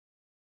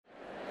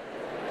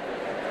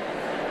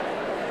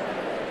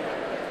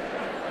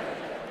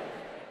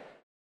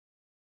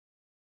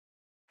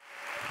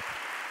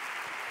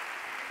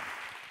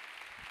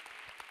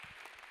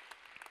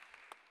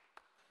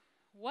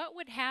What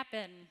would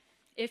happen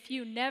if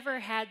you never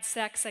had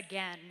sex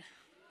again?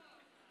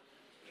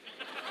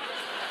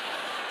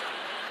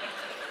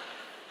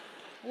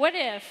 What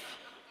if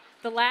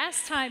the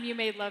last time you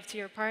made love to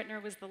your partner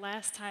was the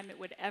last time it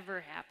would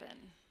ever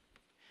happen?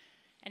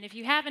 And if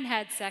you haven't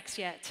had sex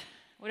yet,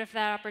 what if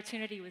that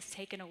opportunity was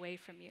taken away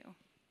from you?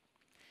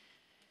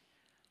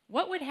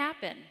 What would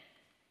happen?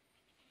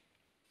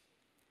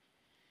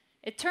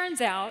 It turns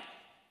out,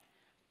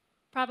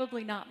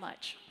 probably not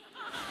much.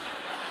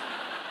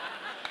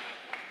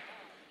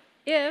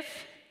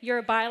 If you're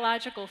a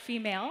biological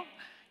female,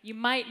 you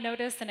might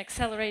notice an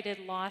accelerated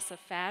loss of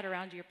fat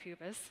around your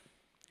pubis.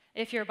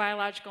 If you're a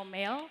biological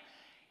male,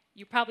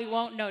 you probably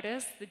won't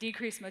notice the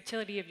decreased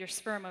motility of your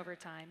sperm over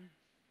time.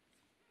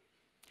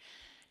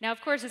 Now, of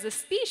course, as a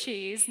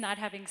species, not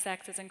having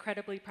sex is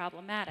incredibly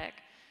problematic.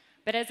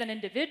 But as an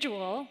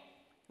individual,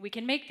 we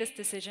can make this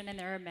decision, and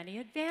there are many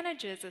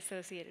advantages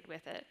associated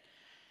with it.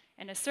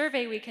 In a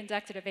survey we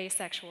conducted of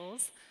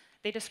asexuals,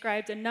 they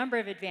described a number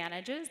of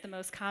advantages, the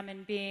most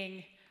common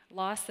being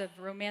loss of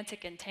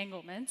romantic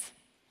entanglements,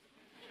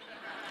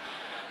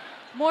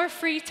 more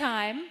free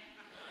time,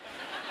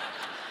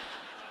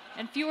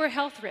 and fewer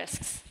health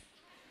risks.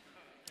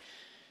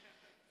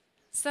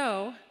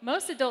 So,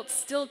 most adults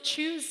still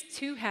choose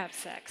to have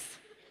sex.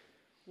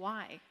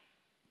 Why?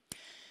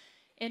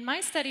 In my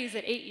studies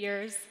at 8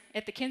 years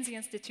at the Kinsey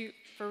Institute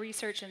for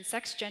Research in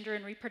Sex, Gender,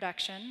 and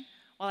Reproduction,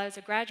 while I was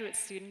a graduate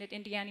student at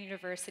Indiana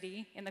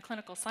University in the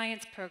clinical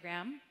science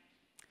program,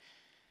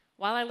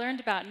 while I learned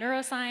about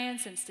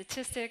neuroscience and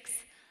statistics,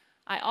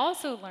 I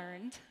also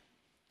learned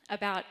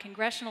about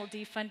congressional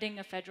defunding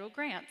of federal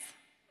grants,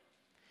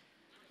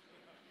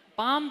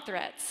 bomb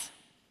threats,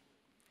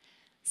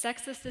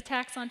 sexist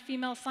attacks on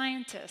female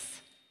scientists,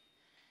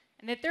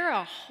 and that there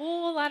are a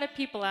whole lot of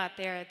people out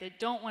there that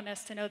don't want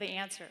us to know the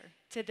answer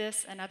to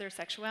this and other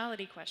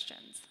sexuality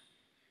questions.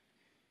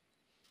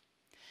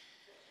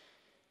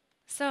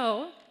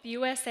 So, the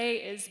USA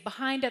is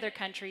behind other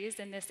countries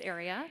in this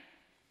area,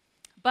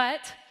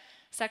 but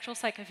sexual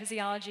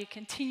psychophysiology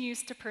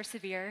continues to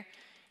persevere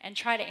and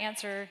try to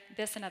answer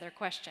this and other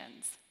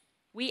questions.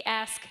 We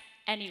ask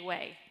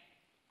anyway.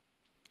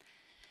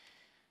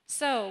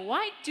 So,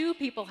 why do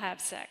people have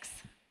sex?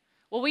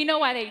 Well, we know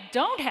why they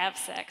don't have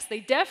sex.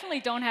 They definitely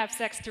don't have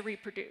sex to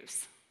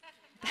reproduce.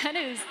 That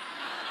is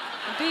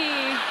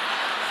the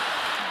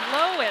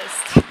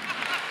lowest,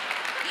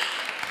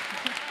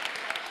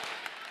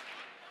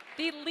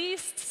 the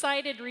least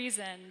cited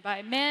reason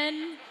by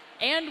men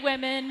and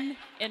women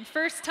in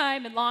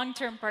first-time and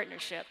long-term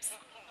partnerships.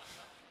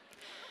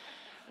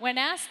 When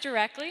asked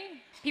directly,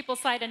 people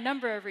cite a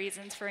number of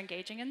reasons for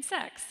engaging in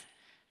sex.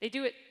 They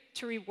do it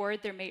to reward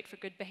their mate for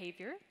good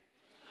behavior,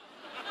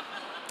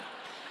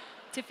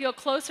 to feel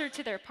closer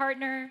to their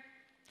partner,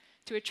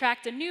 to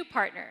attract a new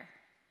partner,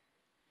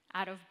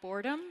 out of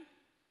boredom,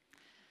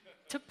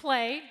 to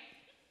play,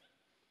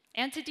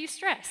 and to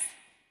de-stress.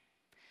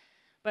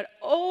 But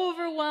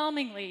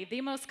overwhelmingly,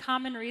 the most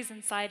common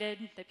reason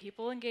cited that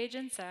people engage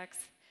in sex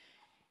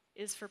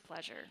is for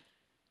pleasure.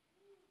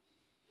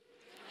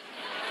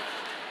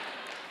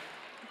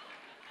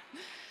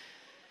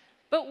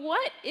 But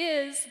what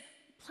is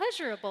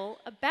pleasurable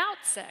about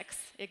sex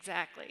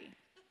exactly?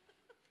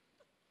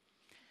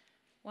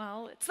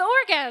 Well, it's the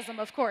orgasm,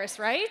 of course,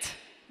 right?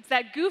 It's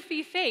that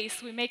goofy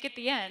face we make at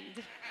the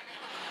end.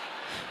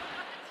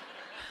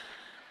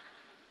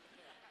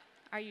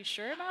 Are you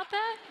sure about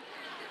that?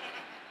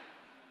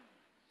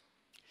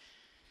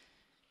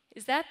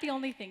 Is that the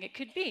only thing it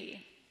could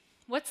be?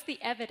 What's the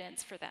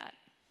evidence for that?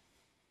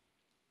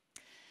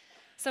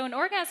 So an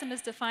orgasm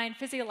is defined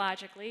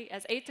physiologically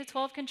as 8 to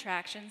 12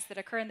 contractions that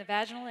occur in the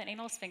vaginal and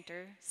anal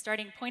sphincter,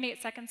 starting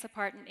 0.8 seconds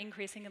apart and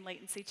increasing in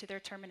latency to their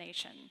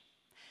termination.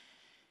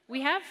 We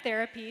have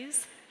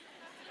therapies.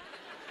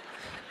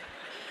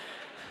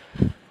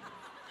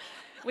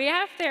 We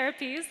have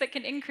therapies that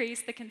can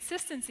increase the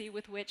consistency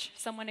with which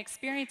someone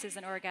experiences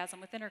an orgasm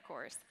with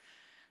intercourse.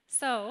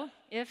 So,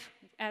 if,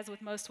 as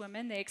with most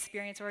women, they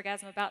experience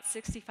orgasm about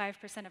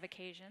 65% of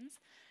occasions,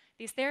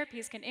 these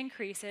therapies can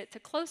increase it to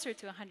closer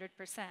to 100%.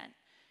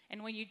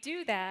 And when you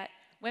do that,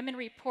 women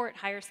report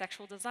higher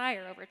sexual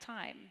desire over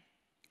time.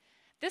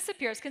 This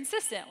appears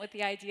consistent with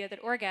the idea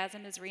that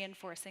orgasm is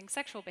reinforcing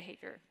sexual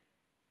behavior.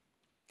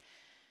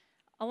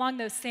 Along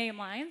those same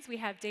lines, we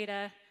have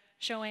data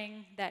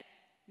showing that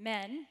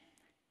men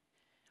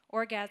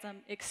orgasm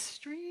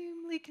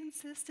extremely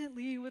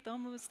consistently with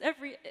almost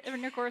every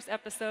intercourse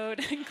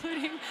episode,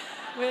 including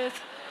with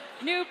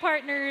new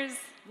partners,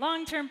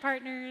 long-term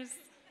partners,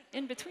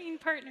 in-between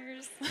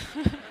partners.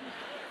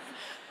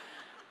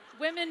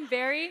 Women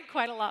vary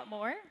quite a lot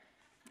more.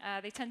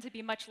 They tend to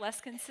be much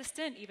less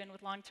consistent, even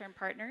with long-term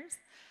partners.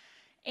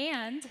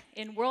 And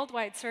in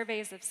worldwide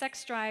surveys of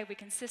sex drive, we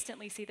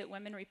consistently see that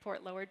women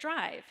report lower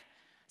drive.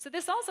 So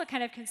this also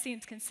kind of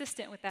seems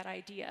consistent with that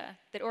idea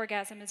that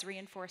orgasm is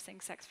reinforcing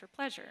sex for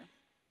pleasure.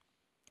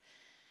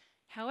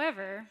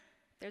 However,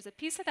 there's a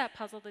piece of that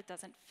puzzle that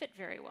doesn't fit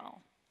very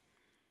well.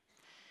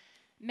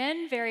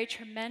 Men vary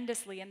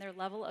tremendously in their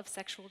level of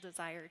sexual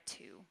desire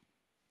too.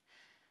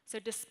 So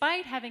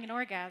despite having an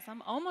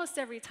orgasm, almost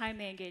every time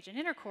they engage in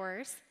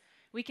intercourse,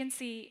 we can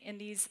see in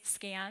these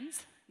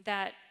scans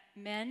that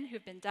men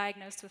who've been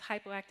diagnosed with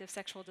hypoactive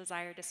sexual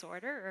desire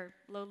disorder, or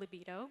low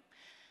libido,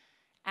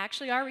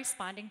 actually are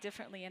responding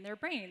differently in their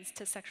brains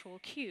to sexual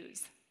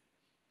cues.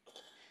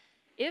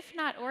 If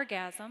not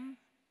orgasm,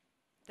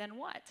 then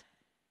what?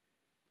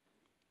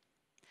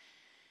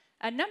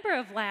 A number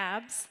of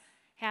labs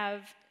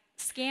have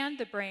scanned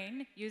the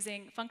brain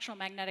using functional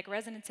magnetic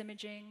resonance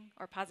imaging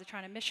or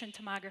positron emission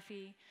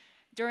tomography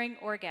during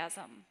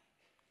orgasm.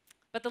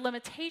 But the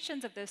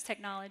limitations of those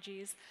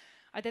technologies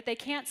are that they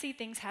can't see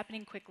things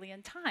happening quickly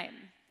in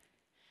time.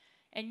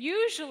 And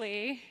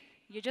usually,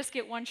 you just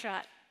get one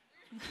shot.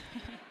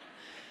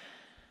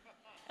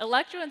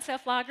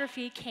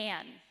 Electroencephalography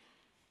can.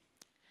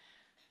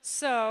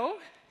 So,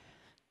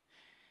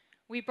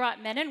 we brought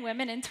men and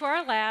women into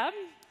our lab,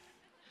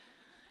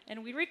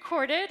 and we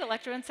recorded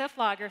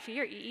electroencephalography,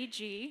 or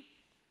EEG,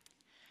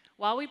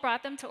 while we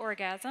brought them to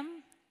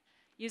orgasm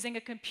using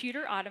a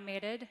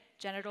computer-automated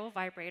genital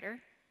vibrator.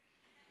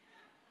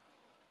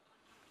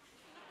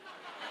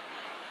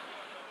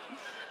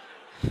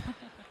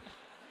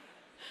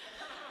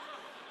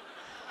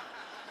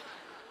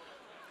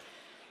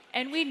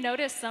 And we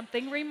noticed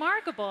something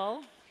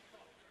remarkable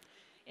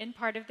in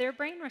part of their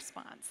brain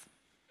response.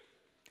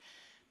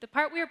 The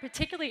part we are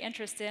particularly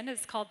interested in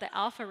is called the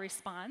alpha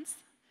response,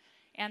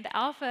 and the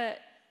alpha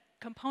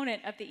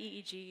component of the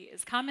EEG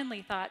is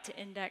commonly thought to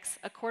index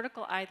a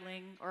cortical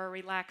idling or a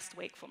relaxed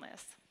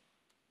wakefulness.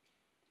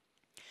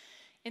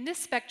 In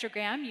this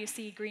spectrogram, you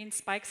see green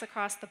spikes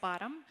across the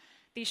bottom.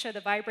 These show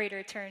the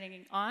vibrator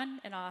turning on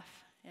and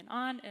off, and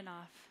on and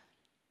off.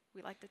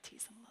 We like to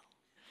tease them a little.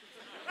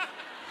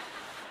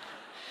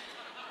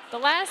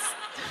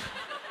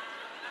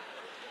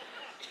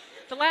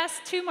 The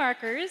last two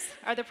markers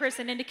are the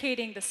person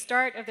indicating the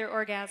start of their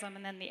orgasm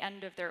and then the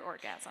end of their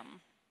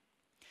orgasm.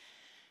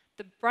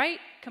 The bright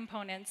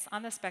components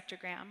on the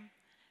spectrogram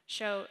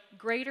show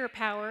greater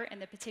power in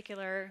the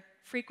particular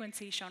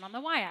frequency shown on the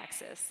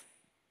y-axis.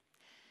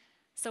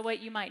 So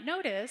what you might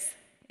notice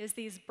is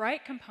these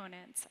bright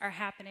components are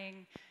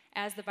happening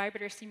as the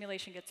vibrator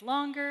stimulation gets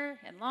longer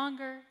and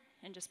longer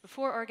and just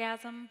before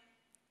orgasm,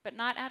 but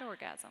not at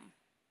orgasm.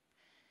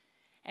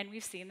 And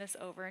we've seen this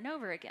over and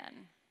over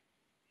again.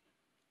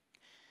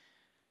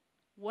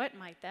 What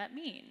might that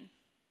mean?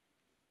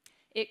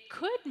 It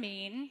could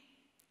mean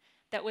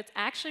that what's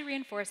actually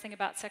reinforcing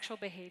about sexual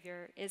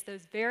behavior is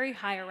those very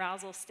high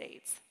arousal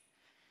states,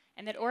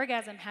 and that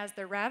orgasm has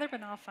the rather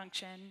banal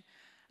function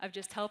of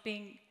just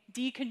helping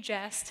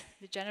decongest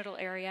the genital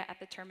area at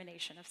the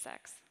termination of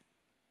sex.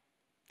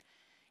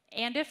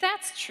 And if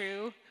that's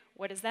true,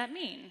 what does that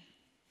mean?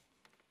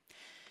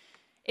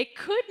 It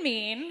could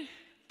mean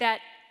that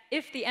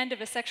if the end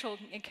of a sexual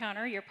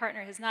encounter, your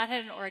partner has not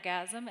had an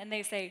orgasm, and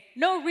they say,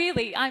 "No,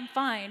 really, I'm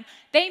fine,"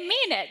 they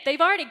mean it. They've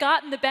already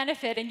gotten the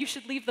benefit, and you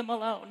should leave them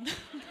alone.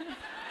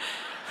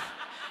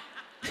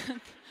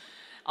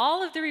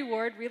 All of the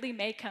reward really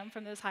may come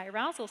from those high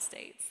arousal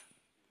states.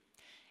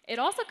 It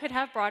also could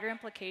have broader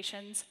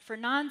implications for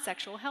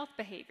non-sexual health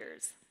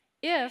behaviors.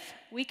 If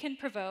we can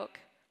provoke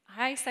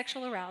high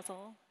sexual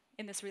arousal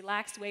in this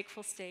relaxed,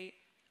 wakeful state,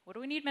 what do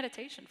we need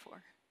meditation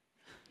for?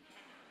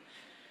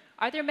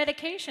 Are there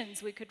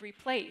medications we could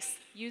replace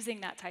using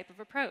that type of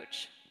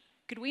approach?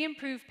 Could we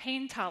improve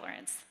pain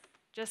tolerance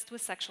just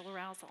with sexual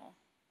arousal?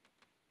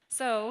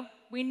 So,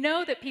 we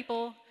know that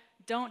people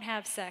don't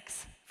have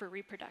sex for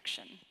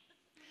reproduction.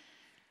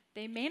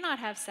 They may not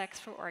have sex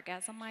for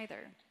orgasm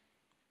either.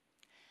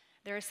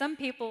 There are some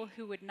people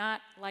who would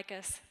not like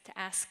us to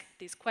ask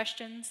these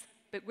questions,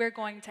 but we're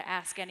going to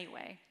ask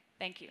anyway.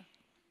 Thank you.